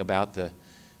thinking about the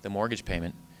mortgage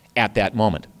payment at that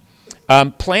moment.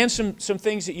 Plan some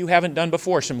things that you haven't done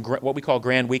before, what we call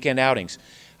grand weekend outings.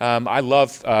 I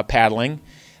love paddling.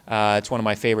 It's one of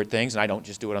my favorite things, and I don't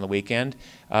just do it on the weekend.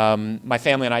 My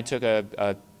family and I took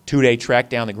a 2-day trek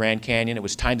down the Grand Canyon. It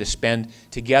was time to spend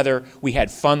together. We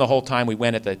had fun the whole time. We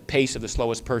went at the pace of the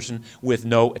slowest person with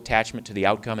no attachment to the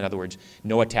outcome. In other words,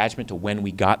 no attachment to when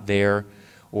we got there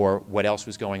or what else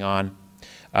was going on.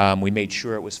 We made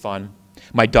sure it was fun.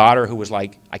 My daughter, who was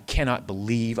like, I cannot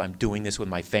believe I'm doing this with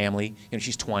my family. You know,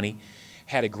 she's 20,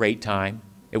 had a great time.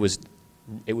 It was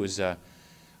a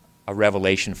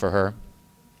revelation for her.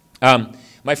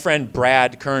 My friend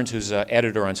Brad Kearns, who's an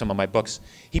editor on some of my books,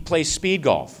 he plays speed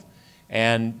golf.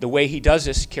 And the way he does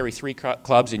this, carry 3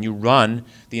 clubs and you run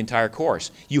the entire course.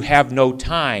 You have no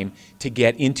time to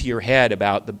get into your head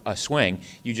about a swing.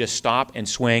 You just stop and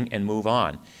swing and move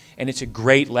on. And it's a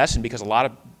great lesson because a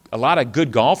lot of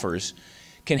good golfers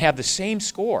can have the same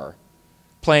score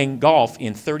playing golf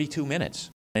in 32 minutes,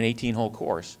 an 18-hole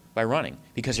course, by running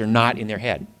because they're not in their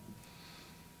head.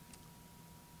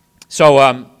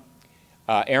 So,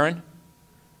 Aaron?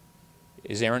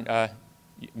 Is Aaron,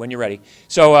 when you're ready.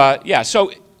 So, yeah,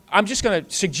 so I'm just going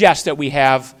to suggest that we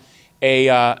have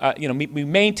we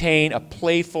maintain a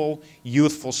playful,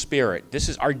 youthful spirit. This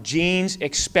is, our genes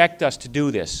expect us to do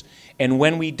this. And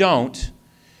when we don't,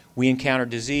 we encounter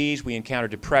disease, we encounter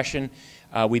depression,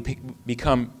 we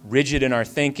become rigid in our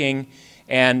thinking,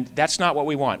 and that's not what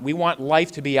we want. We want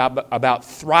life to be about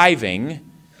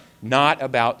thriving, not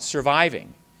about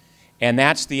surviving. And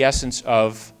that's the essence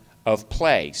of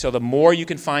play. So the more you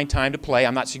can find time to play,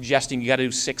 I'm not suggesting you got to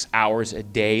do 6 hours a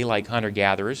day like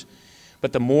hunter-gatherers,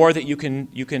 but the more that you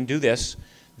can do this,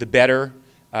 the better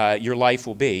your life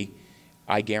will be.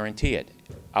 I guarantee it.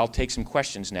 I'll take some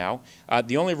questions now.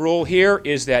 The only rule here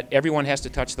is that everyone has to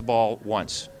touch the ball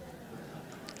once.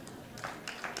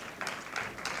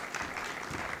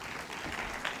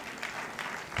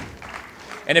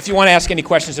 And if you want to ask any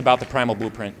questions about the Primal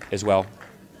Blueprint as well,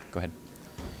 go ahead.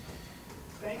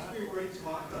 Thanks for your great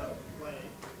talk about play.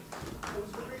 I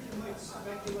was wondering if you might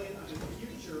speculate on the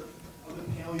future of the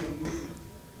paleo movement,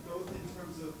 both in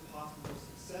terms of possible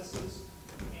successes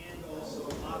and also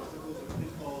obstacles or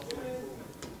pitfalls going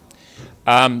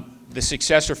forward. The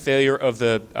success or failure of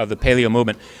the paleo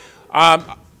movement.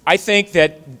 I think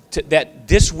that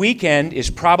this weekend is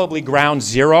probably ground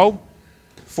zero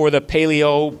for the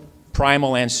paleo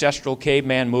primal ancestral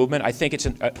caveman movement. I think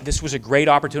this was a great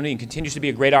opportunity and continues to be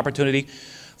a great opportunity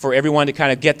for everyone to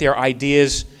kind of get their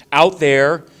ideas out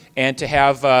there and to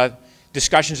have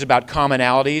discussions about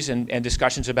commonalities and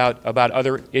discussions about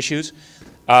other issues.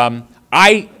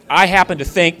 I happen to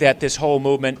think that this whole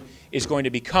movement is going to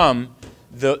become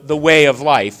the way of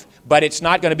life, but it's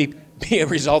not going to be a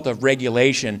result of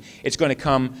regulation. It's going to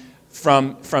come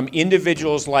from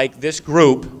individuals like this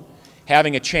group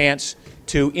having a chance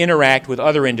to interact with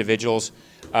other individuals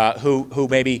who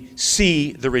maybe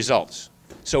see the results.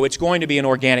 So it's going to be an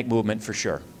organic movement for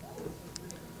sure.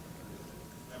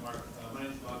 Hi, Mark. My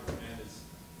name is Bob Hernandez.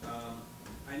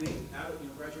 I named,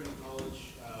 graduating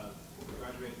college,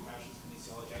 graduated passions in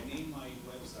kinesiology. I named my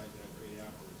website that I created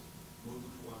afterwards,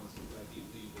 Movement for Wellness, because I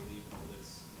deeply believe in all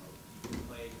this. You can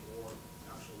play for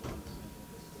actual wellness, mental,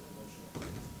 physical, emotional.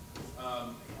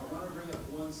 I want to bring up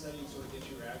one study and sort of get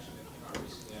your reaction that came out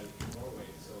recently out of Norway.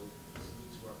 So,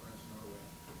 salute to our friends from Norway.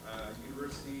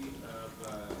 University of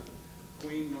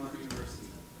Queen Mount University.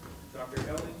 Dr.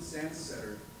 Ellen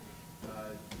Sandsetter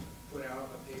put out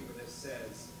a paper that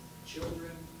says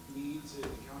children need to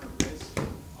encounter risk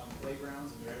on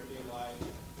playgrounds in their everyday life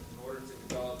in order to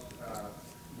develop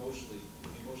emotionally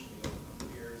overcome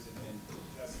fears and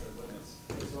test their limits.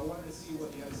 So I wanted to see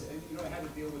what you had to say. And, I had to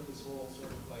deal with this whole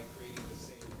sort of like creating the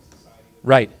safe society.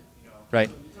 Right. Right.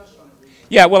 So you touched on it briefly.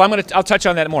 Yeah, well, I'll touch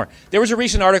on that more. There was a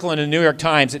recent article in the New York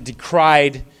Times that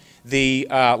decried the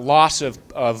loss of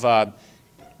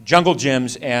jungle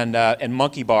gyms and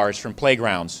monkey bars from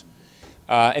playgrounds.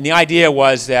 And the idea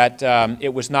was that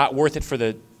it was not worth it for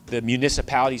the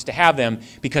municipalities to have them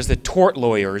because the tort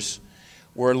lawyers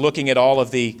were looking at all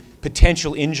of the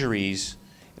potential injuries,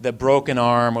 the broken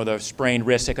arm or the sprained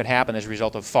wrist that could happen as a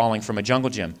result of falling from a jungle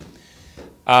gym.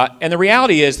 And the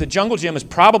reality is the jungle gym is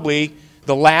probably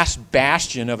the last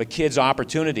bastion of a kid's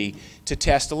opportunity to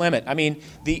test the limit. I mean,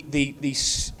 the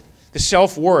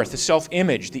self-worth, the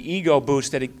self-image, the ego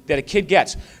boost that a kid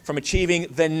gets from achieving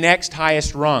the next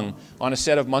highest rung on a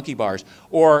set of monkey bars,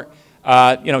 or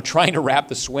trying to wrap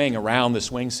the swing around the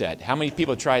swing set. How many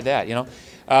people have tried that?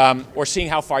 Or seeing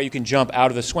how far you can jump out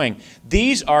of the swing.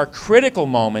 These are critical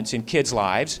moments in kids'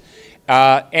 lives,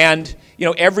 and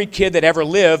every kid that ever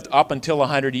lived up until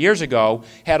 100 years ago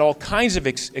had all kinds of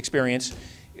experience.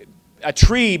 A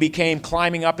tree became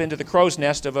climbing up into the crow's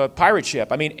nest of a pirate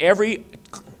ship. I mean, every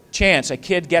chance a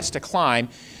kid gets to climb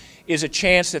is a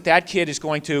chance that kid is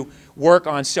going to work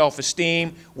on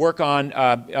self-esteem, work on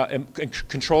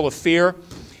control of fear.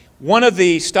 One of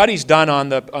the studies done on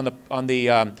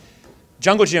the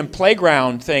jungle gym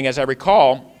playground thing, as I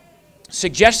recall,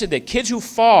 suggested that kids who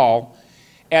fall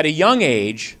at a young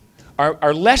age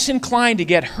are less inclined to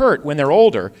get hurt when they're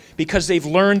older because they've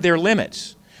learned their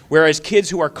limits. Whereas kids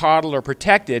who are coddled or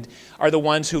protected are the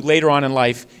ones who later on in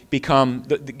life they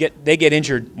get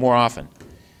injured more often.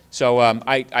 So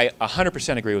I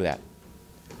 100% agree with that.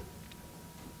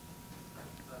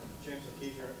 James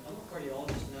O'Keefe, I'm a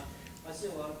cardiologist now. I see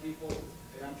a lot of people,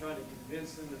 and I'm trying to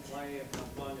convince them to play and have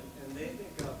fun, and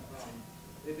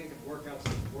they think of workouts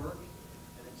as work,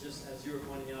 and it's just as you were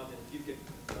pointing out that if you could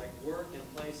work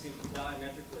and play seem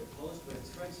diametrically opposed, but it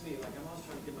strikes me like I'm always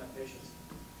trying to get my patients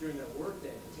during their work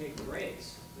day to take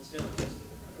breaks instead of just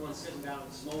going sitting down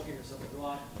and smoking or something. Go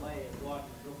out and play and go out and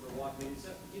go for a walk. I mean, do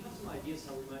you have some ideas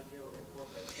how we might be able to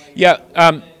incorporate playing?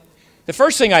 Yeah. The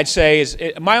first thing I'd say is,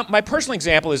 my personal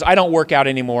example is I don't work out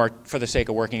anymore for the sake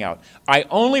of working out. I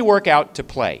only work out to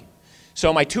play.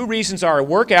 So my two reasons are I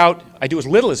work out, I do as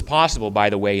little as possible,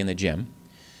 by the way, in the gym.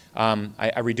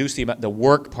 I reduce the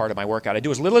work part of my workout. I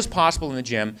do as little as possible in the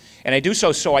gym, and I do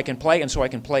so I can play, and so I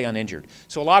can play uninjured.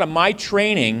 So a lot of my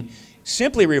training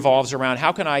simply revolves around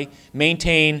how can I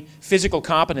maintain physical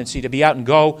competency to be out and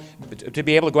to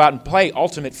be able to go out and play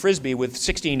ultimate frisbee with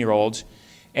 16-year-olds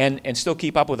and still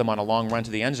keep up with them on a long run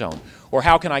to the end zone. Or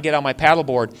how can I get on my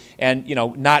paddleboard and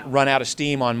not run out of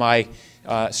steam on my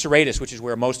serratus, which is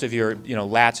where most of your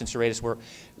lats and serratus,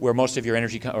 where most of your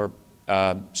energy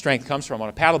strength comes from on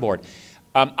a paddleboard.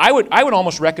 I would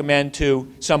almost recommend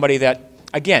to somebody that,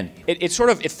 again,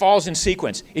 it falls in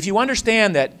sequence. If you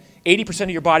understand that 80% of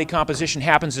your body composition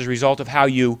happens as a result of how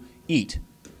you eat,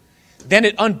 then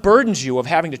it unburdens you of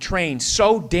having to train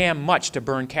so damn much to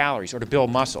burn calories or to build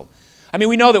muscle. I mean,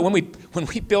 we know that when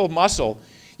we build muscle,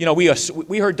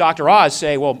 we heard Dr. Oz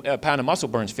say, well, a pound of muscle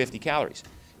burns 50 calories.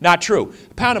 Not true.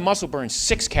 A pound of muscle burns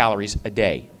 6 calories a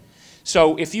day.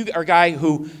 So if you are a guy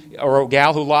or a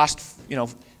gal who lost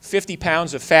 50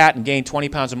 pounds of fat and gained 20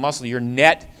 pounds of muscle, your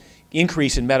net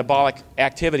increase in metabolic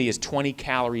activity is 20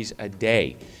 calories a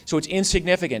day. So it's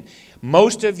insignificant.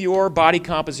 Most of your body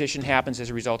composition happens as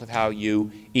a result of how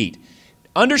you eat.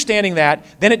 Understanding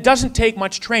that, then it doesn't take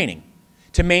much training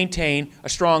to maintain a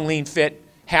strong, lean, fit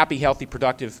happy, healthy,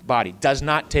 productive body. Does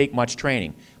not take much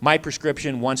training. My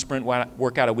prescription, 1 sprint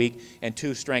workout a week and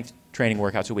 2 strength training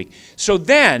workouts a week. So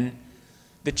then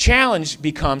the challenge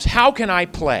becomes, how can I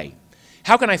play?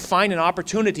 How can I find an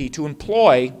opportunity to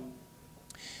employ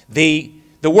the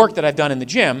work that I've done in the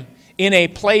gym in a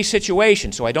play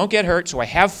situation so I don't get hurt, so I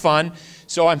have fun,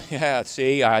 so I'm, yeah,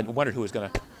 see, I wondered who was going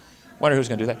to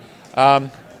do that.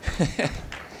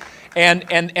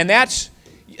 And that's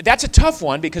a tough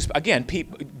one because, again,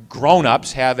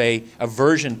 grown-ups have a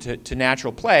aversion to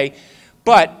natural play,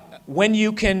 but when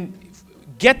you can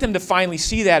get them to finally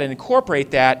see that and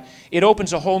incorporate that, it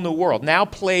opens a whole new world. Now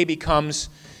play becomes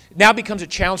a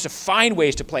challenge to find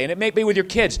ways to play, and it may be with your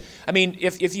kids. I mean,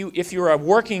 if you're a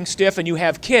working stiff and you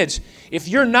have kids, if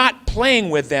you're not playing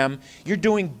with them, you're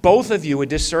doing both of you a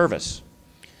disservice.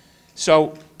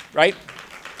 So, right?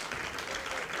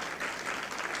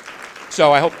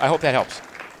 So I hope that helps.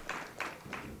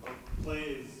 Play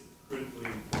is critically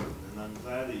important, and I'm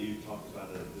glad that you talked about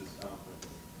it at this conference.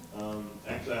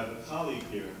 Actually, I have a colleague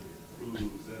here who's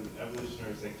an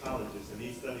evolutionary psychologist, and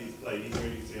he studies play. He's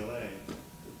here at UCLA.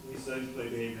 He studies play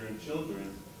behavior in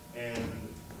children, and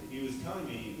he was telling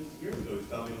me, just years ago, he was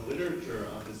telling me the literature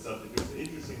on this subject. There's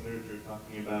interesting literature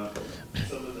talking about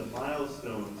some of the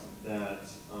milestones that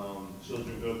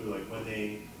children go through, like when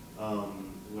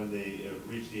they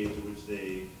reach the age at which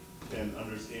they can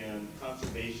understand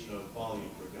conservation of volume,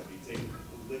 for example. You take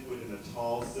liquid in a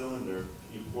tall cylinder,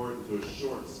 you pour it into a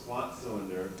short, squat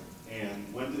cylinder,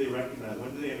 and when do they recognize,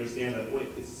 when do they understand that, wait,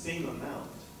 it's the same amount,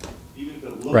 even if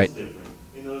it looks different?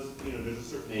 In those, there's a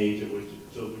certain age at which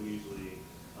children usually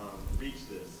reach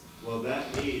this. Well, that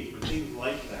age, for things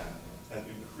like that, have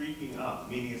been creeping up,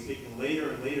 meaning it's taking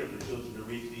later and later for children to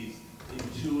reach these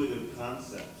intuitive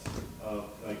concepts of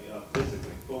physics,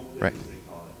 like folk physics, they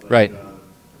call it.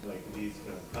 Like these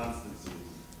kind of constancies.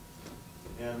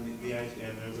 And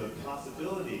there's a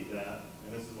possibility that,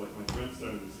 and this is what my friend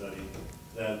started to study,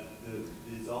 that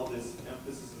there's all this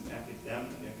emphasis in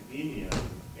academia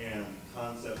and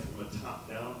concepts from a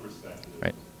top-down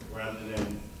perspective, rather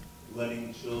than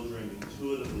letting children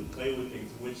intuitively play with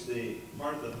things, which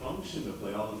part of the function of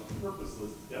play, although it's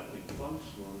purposeless, is definitely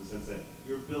functional in the sense that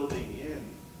you're building in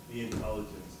the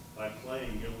intelligence. By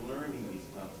playing, you're learning these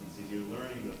constancies, you're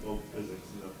learning the folk physics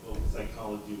and the folk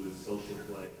psychology with social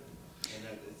play. And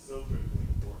that it's so critically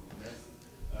important. And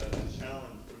that's a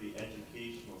challenge for the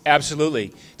educational system.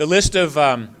 Absolutely. The list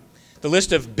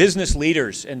of business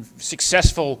leaders and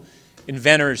successful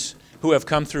inventors who have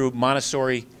come through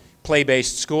Montessori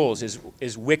play-based schools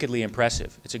is wickedly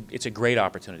impressive. It's a great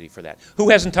opportunity for that. Who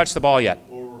hasn't touched the ball yet?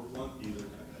 Or we're flunkies.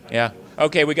 Yeah.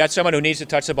 Okay, we got someone who needs to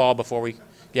touch the ball before we.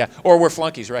 Yeah. Or we're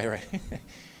flunkies. Right.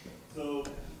 So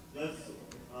let's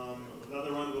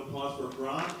another round of applause for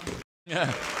Grant.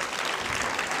 Yeah.